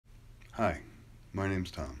Hi, my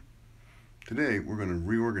name's Tom. Today we're going to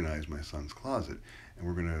reorganize my son's closet and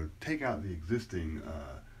we're going to take out the existing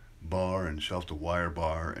bar and shelf, the wire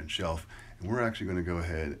bar and shelf, and we're actually going to go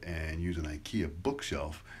ahead and use an IKEA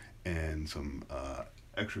bookshelf and some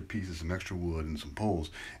extra pieces, some extra wood and some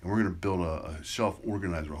poles, and we're going to build a shelf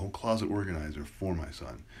organizer, a whole closet organizer for my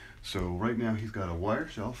son. So right now he's got a wire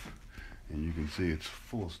shelf, and you can see it's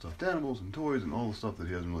full of stuffed animals and toys and all the stuff that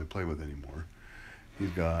he doesn't really play with anymore. He's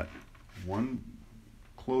got one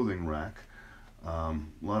clothing rack, a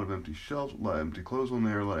lot of empty shelves, a lot of empty clothes on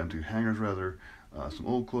there, a lot of empty hangers rather, some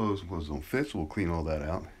old clothes, some clothes don't fit, so we'll clean all that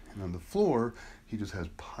out. And on the floor, he just has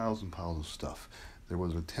piles and piles of stuff. There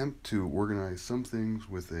was an attempt to organize some things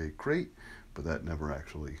with a crate, but that never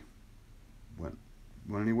actually went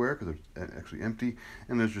anywhere because it's actually empty,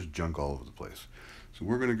 and there's just junk all over the place. So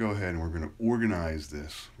we're going to go ahead and we're going to organize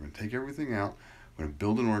this. We're going to take everything out. We're going to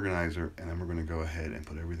build an organizer, and then we're going to go ahead and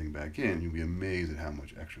put everything back in. You'll be amazed at how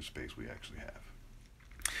much extra space we actually have.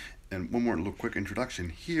 And one more little quick introduction.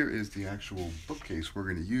 Here is the actual bookcase we're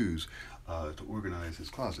going to use to organize his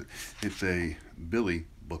closet. It's a Billy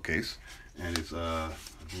bookcase, and it's, I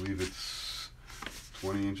believe it's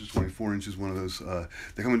 20 inches, 24 inches, one of those.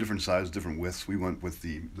 They come in different sizes, different widths. We went with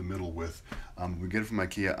the middle width. We get it from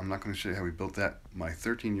IKEA. I'm not going to show you how we built that. My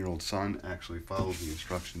 13-year-old son actually followed the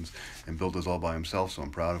instructions and built this all by himself, so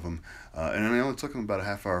I'm proud of him. And it only took him about a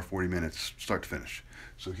half hour, 40 minutes, start to finish.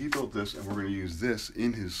 So he built this, and we're going to use this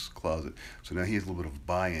in his closet. So now he has a little bit of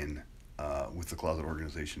buy-in with the closet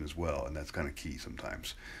organization as well, and that's kind of key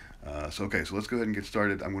sometimes. So let's go ahead and get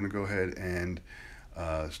started. I'm going to go ahead and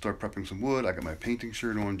start prepping some wood. I got my painting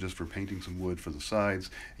shirt on just for painting some wood for the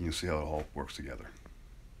sides, and you'll see how it all works together.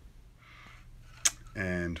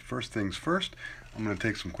 And first things first, I'm going to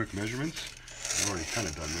take some quick measurements. I've already kind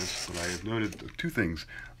of done this, but I have noted two things.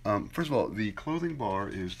 First of all, the clothing bar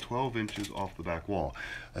is 12 inches off the back wall.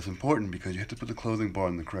 That's important because you have to put the clothing bar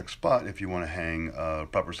in the correct spot if you want to hang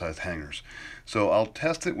proper sized hangers. So I'll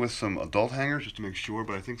test it with some adult hangers just to make sure,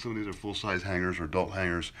 but I think some of these are full size hangers or adult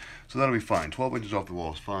hangers, so that'll be fine. 12 inches off the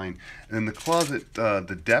wall is fine. And then the closet,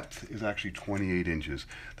 the depth is actually 28 inches.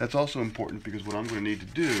 That's also important because what I'm going to need to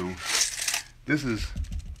do, this is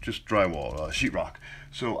just drywall, sheetrock.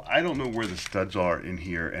 So I don't know where the studs are in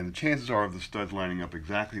here, and the chances are of the studs lining up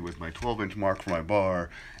exactly with my 12-inch mark for my bar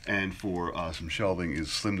and for some shelving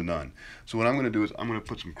is slim to none. So what I'm going to do is I'm going to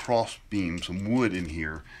put some cross beams, some wood in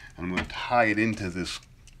here, and I'm going to tie it into this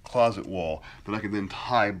closet wall that I can then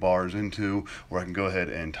tie bars into, or I can go ahead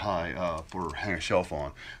and tie hang a shelf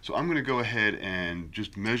on. So I'm going to go ahead and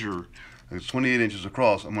just measure. It's 28 inches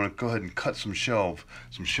across. I'm going to go ahead and cut some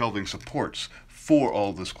shelving supports for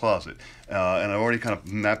all this closet. And I've already kind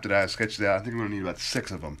of mapped it out, sketched it out. I think I'm going to need about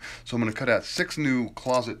 6 of them. So I'm going to cut out 6 new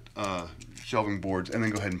closet shelving boards and then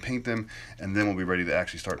go ahead and paint them, and then we'll be ready to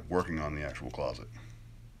actually start working on the actual closet.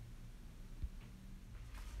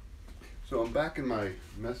 So I'm back in my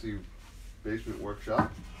messy basement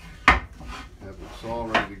workshop. I have the saw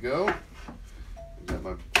ready to go. I've got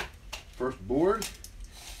my first board,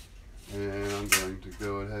 and I'm going to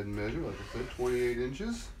go ahead and measure, like I said, 28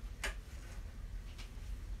 inches.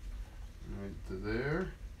 Right to there.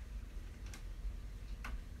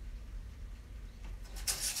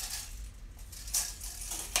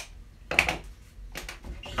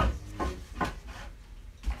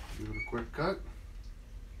 Give it a quick cut.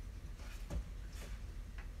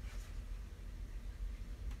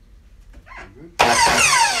 Good.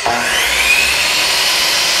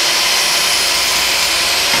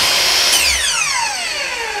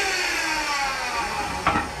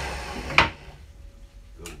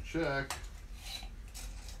 Double check.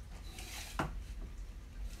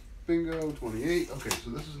 Bingo, 28. Okay,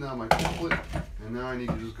 so this is now my template, and now I need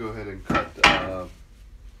to just go ahead and cut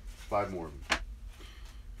 5 more of them.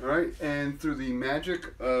 Alright, and through the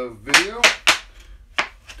magic of video,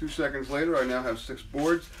 2 seconds later, I now have 6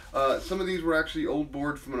 boards. Some of these were actually old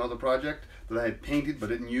boards from another project that I had painted but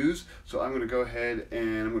didn't use, so I'm going to go ahead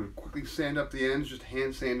and I'm going to quickly sand up the ends, just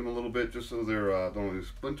hand sand them a little bit just so there don't have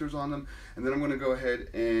splinters on them, and then I'm going to go ahead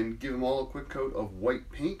and give them all a quick coat of white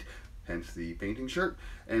paint, hence the painting shirt.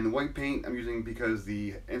 And the white paint I'm using because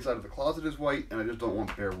the inside of the closet is white, and I just don't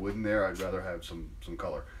want bare wood in there. I'd rather have some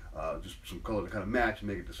color, just some color to kind of match and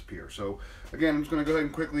make it disappear. So again, I'm just going to go ahead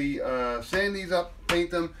and quickly sand these up,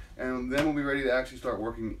 paint them, and then we'll be ready to actually start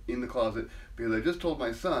working in the closet, because I just told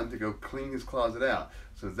my son to go clean his closet out.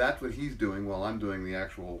 So that's what he's doing while I'm doing the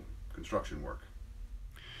actual construction work.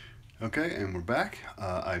 Okay, and we're back.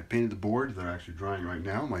 I painted the boards. They're actually drying right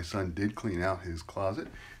now. My son did clean out his closet,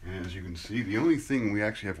 and as you can see, the only thing we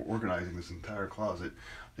actually have for organizing this entire closet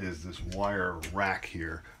is this wire rack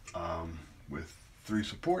here with 3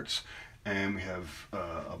 supports, and we have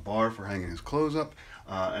a bar for hanging his clothes up.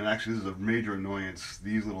 And actually, this is a major annoyance.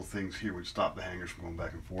 These little things here would stop the hangers from going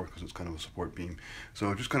back and forth because it's kind of a support beam.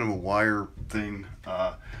 So just kind of a wire thing.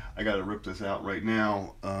 I got to rip this out right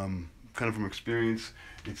now. Kind of from experience,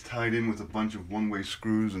 it's tied in with a bunch of one-way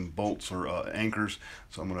screws and bolts or anchors.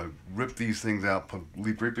 So I'm going to rip these things out,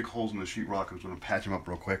 leave great big holes in the sheetrock. I'm going to patch them up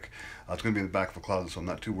real quick. It's going to be in the back of the closet, so I'm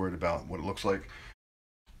not too worried about what it looks like.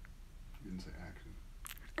 You didn't say action.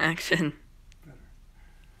 Action. Better.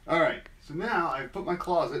 All right. So now I put my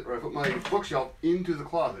closet, or I put my bookshelf into the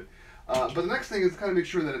closet. But the next thing is to kind of make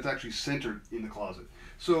sure that it's actually centered in the closet.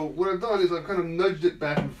 So what I've done is I've kind of nudged it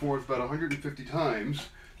back and forth about 150 times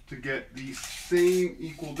to get the same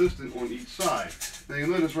equal distance on each side. Now you'll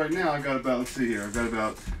notice right now I've got about, let's see here, I've got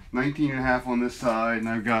about 19.5 on this side, and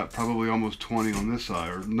I've got probably almost 20 on this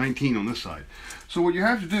side, or 19 on this side. So what you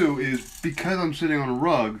have to do is, because I'm sitting on a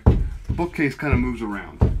rug, the bookcase kind of moves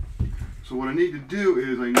around. So what I need to do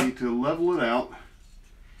is I need to level it out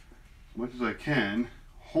as much as I can,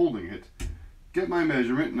 holding it, get my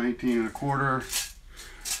measurement, 19.25.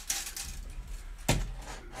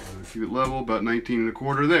 Keep it level, about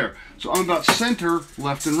 19.25 there. So I'm about center,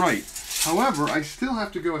 left and right. However, I still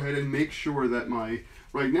have to go ahead and make sure that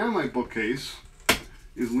right now my bookcase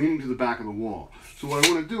is leaning to the back of the wall. So what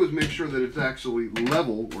I want to do is make sure that it's actually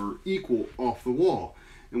level or equal off the wall.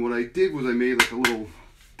 And what I did was I made like a little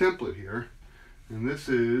template here. And this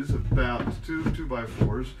is about 2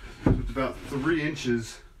 2x4s. So it's about 3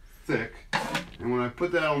 inches thick. And when I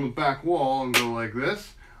put that on the back wall and go like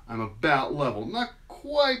this, I'm about level. Not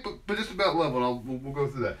quite, but just about level. We'll go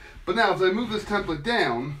through that. But now, as I move this template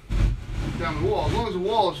down the wall, as long as the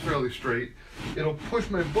wall is fairly straight, it'll push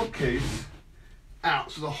my bookcase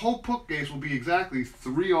out. So the whole bookcase will be exactly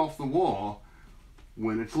 3 off the wall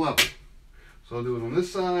when it's level. So I'll do it on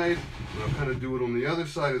this side, and I'll kind of do it on the other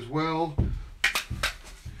side as well.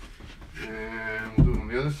 And we'll do it on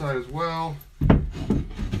the other side as well. There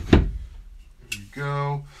we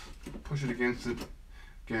go. Push it against it.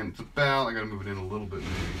 Again, it's about, I gotta move it in a little bit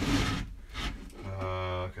maybe.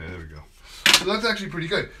 Okay, there we go. So that's actually pretty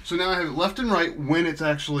good. So now I have it left and right when it's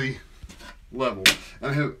actually level.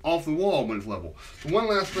 And I have it off the wall when it's level. The one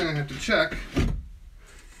last thing I have to check,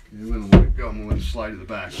 I'm gonna let it go, I'm gonna let it slide to the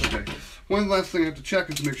back. Okay. One last thing I have to check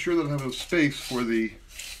is to make sure that I have enough space for the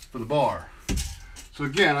bar. So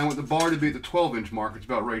again, I want the bar to be at the 12-inch mark. It's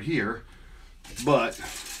about right here. But,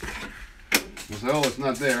 you'll say, oh, it's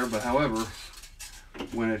not there, but however,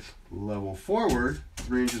 when it's level forward,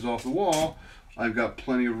 3 inches off the wall, I've got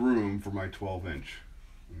plenty of room for my 12-inch.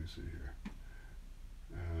 Let me see here.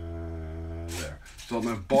 There. So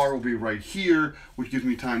my bar will be right here, which gives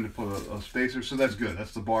me time to put a spacer. So that's good.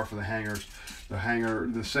 That's the bar for the hangers.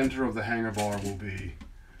 The center of the hanger bar will be,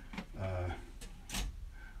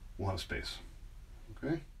 we'll have space.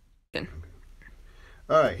 Okay? Good.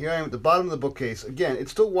 All right, here I am at the bottom of the bookcase. Again, it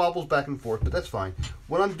still wobbles back and forth, but that's fine.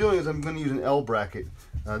 What I'm doing is I'm going to use an L bracket.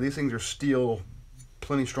 These things are steel,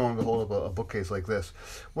 plenty strong to hold up a bookcase like this.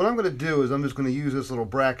 What I'm going to do is I'm just going to use this little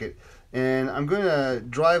bracket, and I'm going to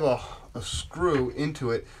drive a screw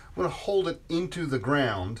into it. I'm going to hold it into the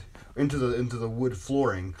ground, into the wood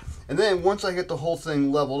flooring, and then once I get the whole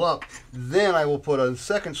thing leveled up, then I will put a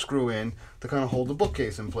second screw in to kind of hold the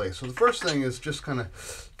bookcase in place. So the first thing is just kind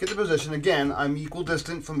of get the position. Again, I'm equal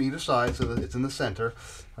distant from either side so that it's in the center.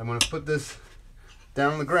 I'm going to put this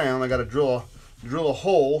down on the ground. I got to drill a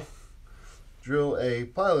hole, drill a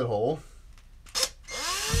pilot hole.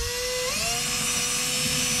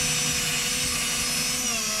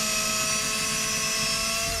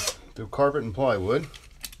 Through carpet and plywood.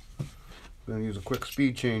 I'm going to use a quick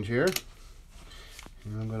speed change here.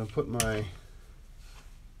 And I'm going to put my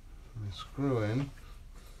screw in.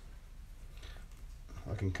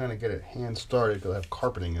 I can kind of get it hand started because I have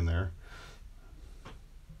carpeting in there.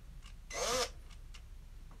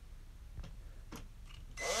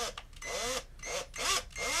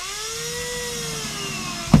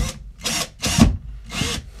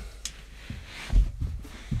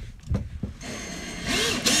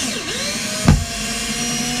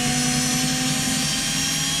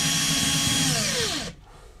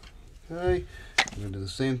 Okay, I'm going to do the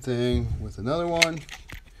same thing with another one.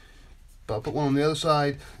 I'll put one on the other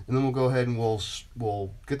side, and then we'll go ahead and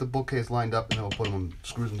we'll get the bookcase lined up, and then we'll put them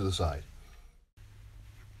screws into the side.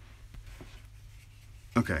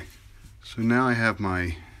 Okay, so now I have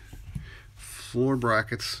my floor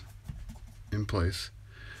brackets in place.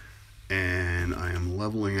 and I am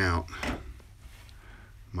leveling out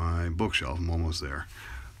my bookshelf. I'm almost there.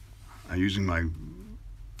 I'm using my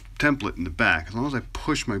template in the back. As long as I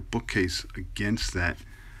push my bookcase against that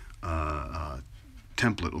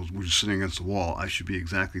template, which is sitting against the wall, I should be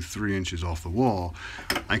exactly 3 inches off the wall.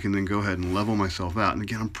 I can then go ahead and level myself out. And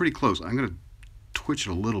again, I'm pretty close. I'm going to twitch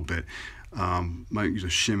it a little bit. Might use a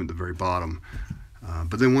shim at the very bottom.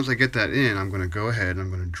 But then once I get that in, I'm going to go ahead and I'm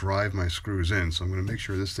going to drive my screws in. So I'm going to make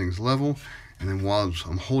sure this thing's level. And then while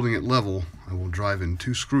I'm holding it level, I will drive in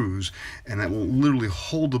 2 screws, and that will literally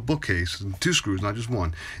hold the bookcase, 2 screws, not just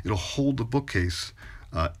one. It'll hold the bookcase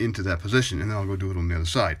into that position, and then I'll go do it on the other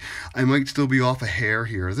side. I might still be off a hair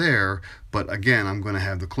here or there, but again, I'm going to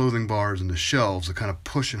have the clothing bars and the shelves to kind of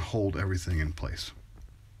push and hold everything in place.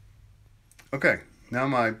 Okay, now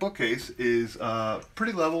my bookcase is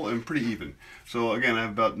pretty level and pretty even. So again, I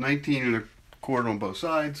have about 19 1/4 on both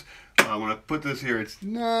sides. When I put this here, it's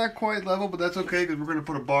not quite level, but that's okay because we're going to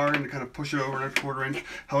put a bar in to kind of push it over an 1/4 inch.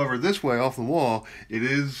 However, this way off the wall, it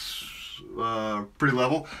is pretty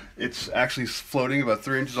level. It's actually floating about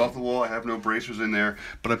 3 inches off the wall. I have no bracers in there,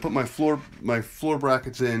 but I put my floor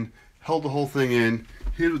brackets in, held the whole thing in.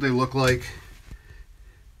 Here's what they look like.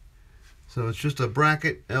 So it's just a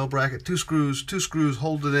bracket, L bracket, 2 screws,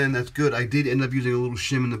 hold it in. That's good. I did end up using a little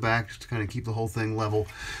shim in the back just to kind of keep the whole thing level.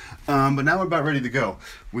 But now we're about ready to go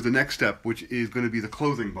with the next step, which is going to be the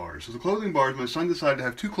clothing bars. So the clothing bars, my son decided to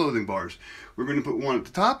have 2 clothing bars. We're going to put one at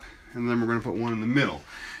the top, and then we're going to put one in the middle.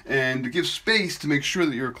 And to give space to make sure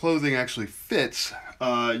that your clothing actually fits,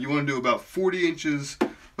 you want to do about 40 inches,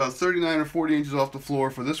 about 39 or 40 inches off the floor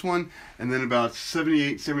for this one, and then about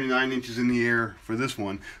 78, 79 inches in the air for this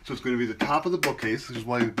one. So it's going to be the top of the bookcase, which is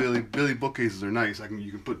why Billy bookcases are nice.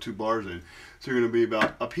 You can put 2 bars in. So you're going to be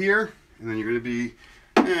about up here, and then you're going to be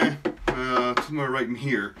somewhere right in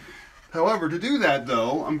here. However, to do that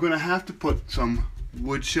though, I'm going to have to put some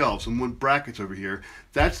wood shelves, some wood brackets over here.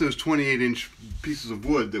 That's those 28-inch pieces of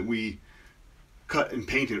wood that we cut and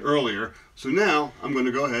painted earlier. So now I'm going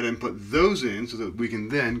to go ahead and put those in so that we can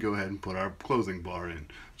then go ahead and put our clothing bar in.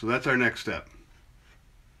 So that's our next step.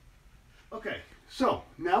 Okay, so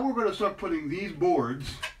now we're going to start putting these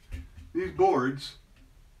boards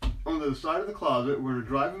onto the side of the closet. We're going to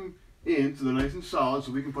drive them in so they're nice and solid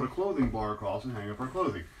so we can put a clothing bar across and hang up our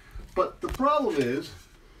clothing. But the problem is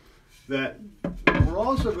that we're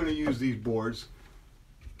also going to use these boards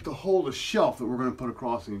to hold a shelf that we're going to put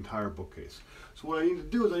across the entire bookcase. So what I need to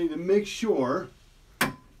do is I need to make sure,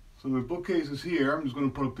 so my bookcase is here, I'm just going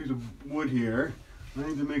to put a piece of wood here. I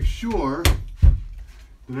need to make sure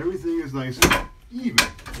that everything is nice and even.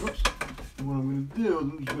 Whoops. And what I'm going to do is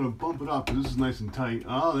I'm just going to bump it up because this is nice and tight.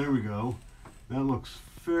 Ah, there we go. That looks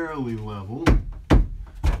fairly level.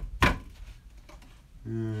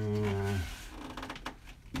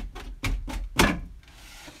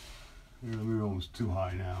 Maybe almost too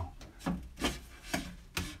high now.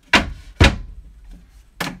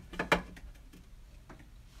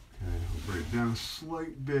 Bring it down a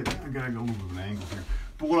slight bit. I gotta go a little bit of an angle here.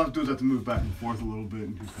 But what I'll do is I have to move back and forth a little bit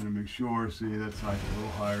and just kind of make sure. See, that side's a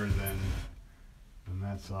little higher than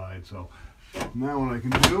that side. So now what I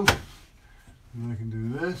can do is I can do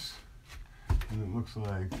this, and it looks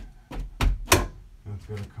like that's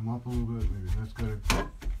got to come up a little bit. Maybe that's got to.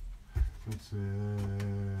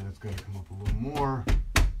 That's got to come up a little more.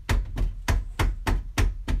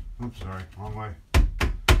 Oops, sorry, wrong way.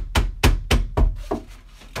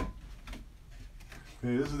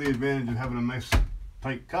 Okay, this is the advantage of having a nice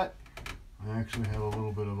tight cut. I actually have a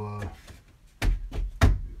little bit of a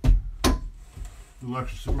little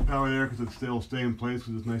extra superpower there because it still stay in place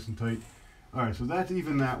because it's nice and tight. All right, so that's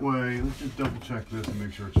even that way. Let's just double check this and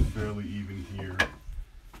make sure it's fairly even here.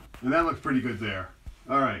 And that looks pretty good there.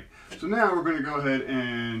 All right, so now we're going to go ahead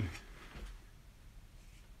and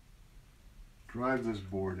drive this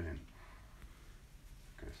board in.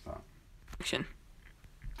 Okay, stop. Action.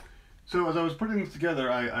 So as I was putting this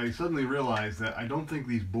together, I suddenly realized that I don't think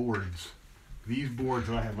these boards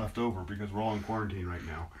that I had left over, because we're all in quarantine right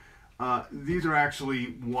now, these are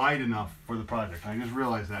actually wide enough for the project. I just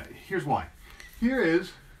realized that. Here's why. Here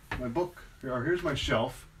is my book, or here's my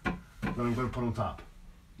shelf that I'm going to put on top.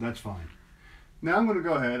 That's fine. Now I'm going to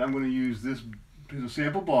go ahead, I'm going to use this piece of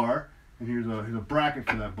sample bar, and here's a bracket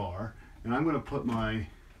for that bar, and I'm going to put my,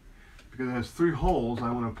 because it has 3 holes, I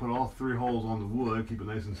want to put all 3 holes on the wood, keep it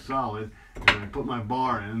nice and solid, and I put my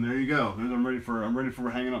bar in, and there you go. I'm ready for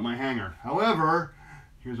hanging up my hanger. However,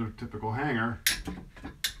 here's a typical hanger.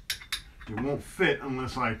 It won't fit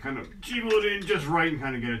unless I kind of jiggle it in just right and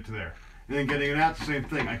kind of get it to there. And then getting it out, the same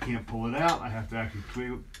thing. I can't pull it out. I have to actually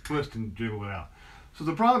twist and jiggle it out. So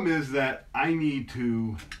the problem is that I need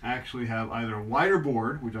to actually have either a wider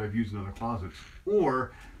board, which I've used in other closets,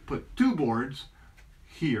 or put 2 boards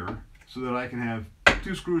here so that I can have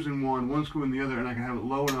 2 screws in one screw in the other, and I can have it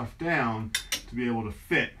low enough down to be able to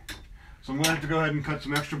fit. So I'm going to have to go ahead and cut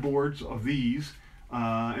some extra boards of these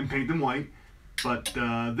and paint them white. But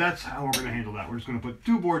that's how we're going to handle that. We're just going to put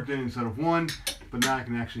 2 boards in instead of 1, but now I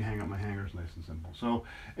can actually hang up my hangers nice and simple. So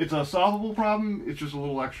it's a solvable problem. It's just a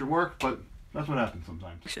little extra work, but that's what happens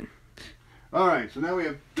sometimes. Alright, so now we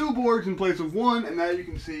have 2 boards in place of 1, and now you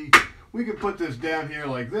can see we can put this down here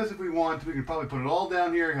like this if we want. We can probably put it all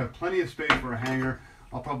down here, have plenty of space for a hanger.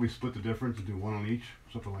 I'll probably split the difference and do 1 on each,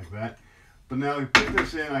 something like that. But now we put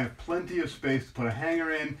this in, I have plenty of space to put a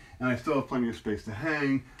hanger in, and I still have plenty of space to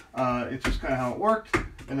hang. It's just kind of how it worked,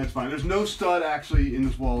 and that's fine. There's no stud actually in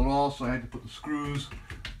this wall at all, so I had to put the screws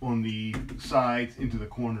on the sides into the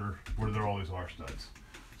corner where there always are studs.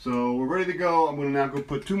 So we're ready to go. I'm going to now go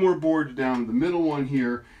put 2 more boards down the middle one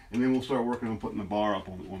here, and then we'll start working on putting the bar up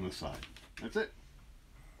on this side. That's it.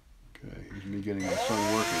 Okay, here's me getting my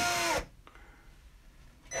son working.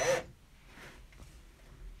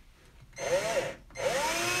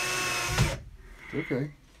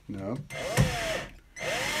 Okay, no.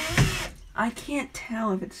 I can't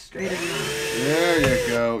tell if it's straight or not.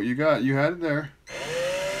 There you go. You had it there.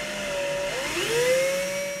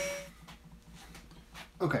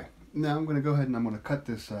 Okay, now I'm going to go ahead and I'm going to cut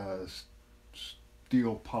this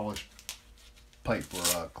steel polished pipe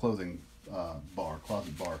or clothing bar,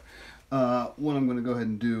 closet bar. What I'm going to go ahead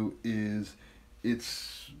and do is,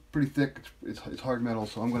 it's pretty thick, it's hard metal,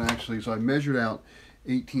 so I'm going to actually, so I measured out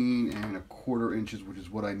 18¼ inches, which is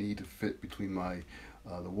what I need to fit between my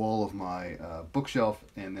the wall of my bookshelf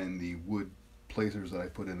and then the wood placers that I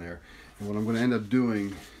put in there. And what I'm going to end up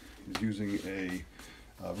doing is using a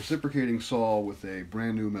reciprocating saw with a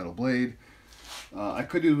brand new metal blade. I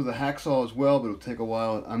could do it with a hacksaw as well, but it'll take a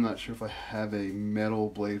while. I'm not sure if I have a metal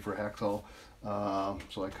blade for a hacksaw.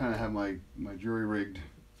 So I kind of have my jury rigged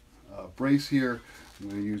brace here. I'm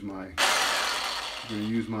going to use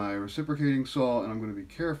my reciprocating saw, and I'm going to be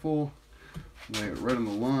careful. Lay it right on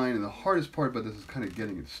the line, and the hardest part about this is kind of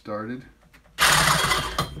getting it started.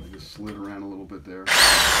 I just slid around a little bit there.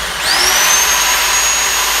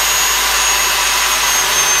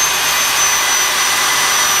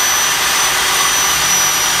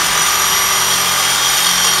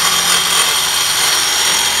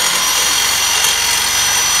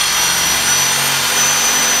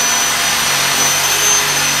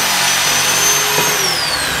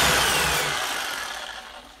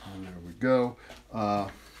 Go.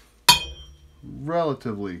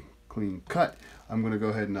 Relatively clean cut. I'm going to go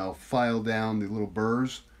ahead and I'll file down the little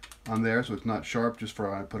burrs on there so it's not sharp just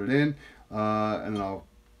for when I put it in, and then I'll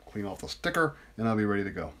clean off the sticker and I'll be ready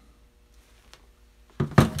to go.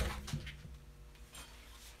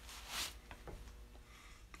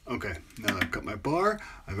 Okay, now that I've cut my bar,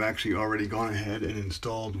 I've actually already gone ahead and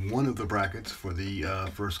installed one of the brackets for the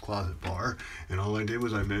first closet bar. And all I did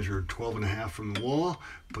was I measured 12½ from the wall,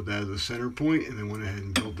 put that as the center point, and then went ahead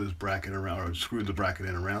and built this bracket around, or screwed the bracket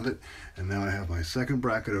in around it. And now I have my second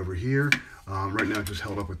bracket over here. Right now it's just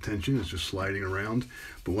held up with tension, it's just sliding around.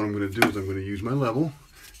 But what I'm going to do is I'm going to use my level,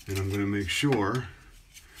 and I'm going to make sure,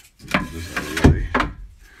 I'm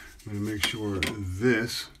going to make sure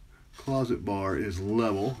this closet bar is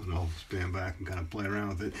level, and I'll stand back and kind of play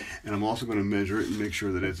around with it. And I'm also going to measure it and make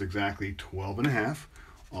sure that it's exactly 12½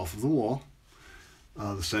 off of the wall.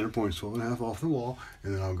 The center point is 12½ off the wall,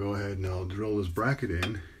 and then I'll go ahead and I'll drill this bracket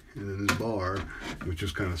in, and then this bar, which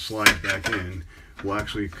just kind of slides back in, will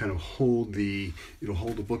actually kind of hold it'll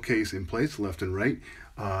hold the bookcase in place left and right,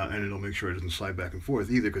 and it'll make sure it doesn't slide back and forth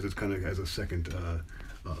either, because it's kind of has a second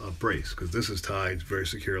a brace, because this is tied very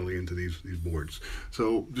securely into these boards.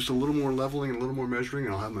 So just a little more leveling and a little more measuring,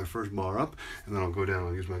 and I'll have my first bar up, and then I'll go down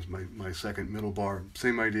and use my second middle bar.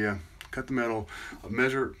 Same idea, cut the metal,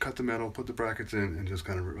 measure, cut the metal, put the brackets in, and just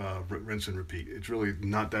kind of rinse and repeat. It's really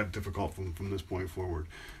not that difficult from this point forward.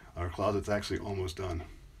 Our closet's actually almost done.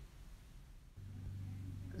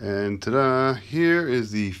 And ta-da, here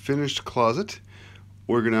is the finished closet,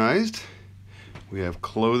 organized. We have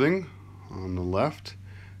clothing on the left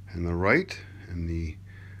and the right and the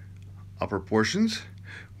upper portions.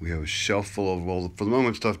 We have a shelf full of, well, for the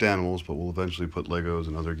moment, stuffed animals, but we'll eventually put Legos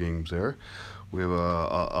and other games there. We have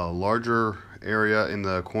a larger area in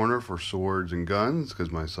the corner for swords and guns,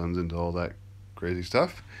 because my son's into all that crazy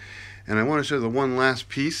stuff. And I want to show the one last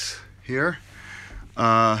piece here.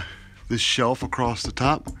 This shelf across the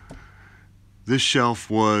top. This shelf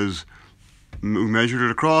we measured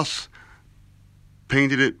it across,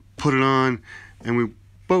 painted it, put it on, and we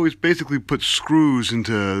we basically put screws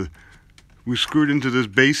into, we screwed into this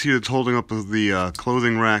base here that's holding up the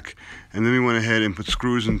clothing rack, and then we went ahead and put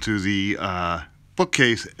screws into the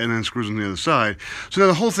bookcase and then screws on the other side. So now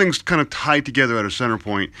the whole thing's kind of tied together at a center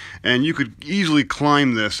point, and you could easily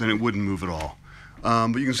climb this and it wouldn't move at all.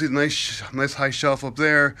 But you can see the nice high shelf up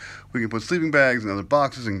there. We can put sleeping bags and other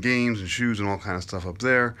boxes and games and shoes and all kind of stuff up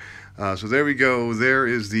there. So there we go. There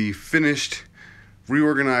is the finished,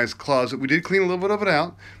 reorganized closet. We did clean a little bit of it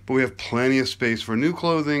out, but we have plenty of space for new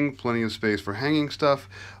clothing, plenty of space for hanging stuff.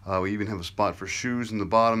 We even have a spot for shoes in the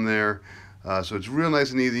bottom there. So it's real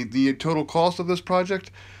nice and easy. The total cost of this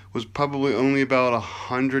project was probably only about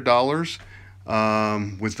 $100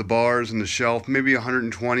 with the bars and the shelf, maybe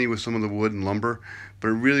 $120 with some of the wood and lumber, but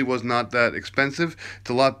it really was not that expensive. It's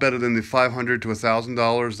a lot better than the $500 to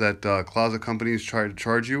 $1,000 that closet companies try to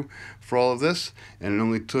charge you for all of this, and it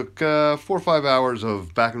only took 4 or 5 hours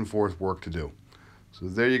of back and forth work to do. So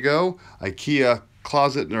there you go, IKEA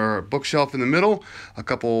closet or bookshelf in the middle, a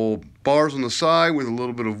couple bars on the side with a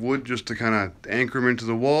little bit of wood just to kind of anchor them into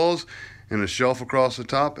the walls, and a shelf across the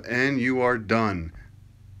top, and you are done.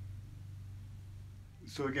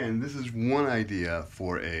 So again, this is one idea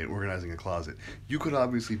for organizing a closet. You could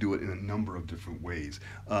obviously do it in a number of different ways.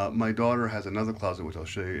 My daughter has another closet, which I'll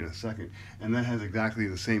show you in a second, and that has exactly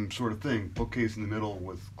the same sort of thing, bookcase in the middle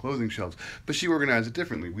with clothing shelves, but she organized it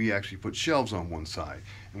differently. We actually put shelves on one side,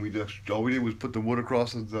 and all we did was put the wood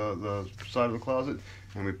across the side of the closet,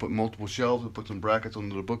 and we put multiple shelves, we put some brackets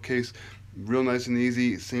under the bookcase. Real nice and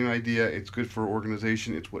easy, same idea. It's good for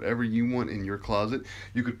organization. It's whatever you want in your closet.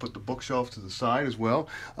 You could put the bookshelf to the side as well.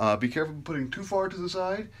 Be careful putting too far to the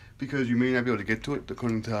side because you may not be able to get to it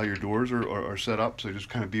according to how your doors are set up, so just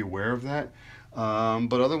kind of be aware of that.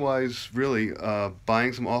 But otherwise, really,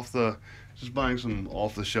 buying some off the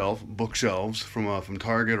shelf bookshelves from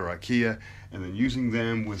Target or IKEA, and then using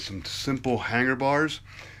them with some simple hanger bars.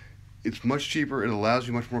 It's much cheaper, it allows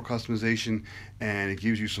you much more customization, and it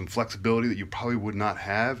gives you some flexibility that you probably would not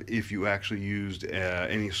have if you actually used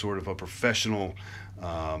any sort of a professional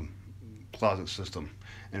closet system.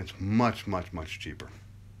 And it's much, much, much cheaper.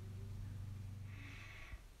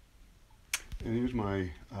 And here's my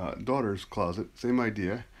daughter's closet, same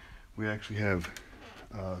idea. We actually have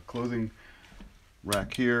a clothing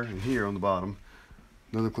rack here and here on the bottom,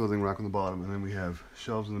 another clothing rack on the bottom, and then we have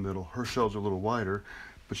shelves in the middle. Her shelves are a little wider,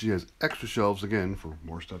 but she has extra shelves again for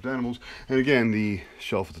more stuffed animals, and again the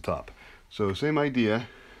shelf at the top. So same idea,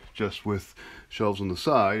 just with shelves on the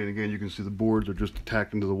side, and again you can see the boards are just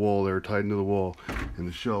tacked into the wall there, tied into the wall, and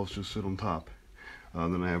the shelves just sit on top.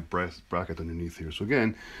 Then I have brackets underneath here. So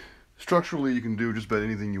again, structurally you can do just about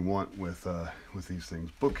anything you want with these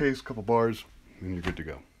things. Bookcase, couple bars, and you're good to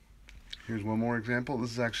go. Here's one more example.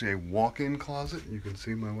 This is actually a walk-in closet. You can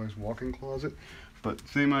see my wife's walk-in closet. But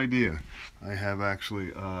same idea. I have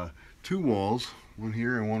actually 2 walls, one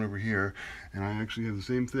here and one over here, and I actually have the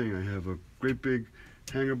same thing. I have a great big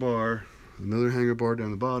hanger bar, another hanger bar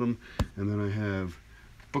down the bottom, and then I have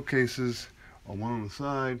bookcases, one on the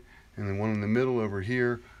side, and then one in the middle over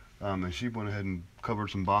here. And she went ahead and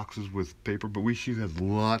covered some boxes with paper, but she has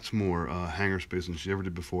lots more hanger space than she ever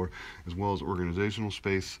did before, as well as organizational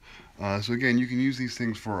space. So again, you can use these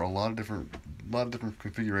things for a lot of different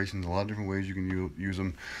configurations, a lot of different ways you can use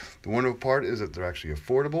them. The wonderful part is that they're actually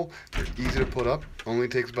affordable. They're easy to put up. Only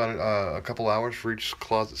takes about a couple hours for each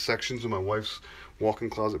closet section. So my wife's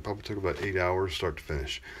walk-in closet probably took about 8 hours start to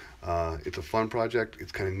finish. It's a fun project.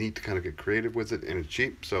 It's kind of neat to kind of get creative with it, and it's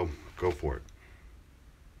cheap, so go for it.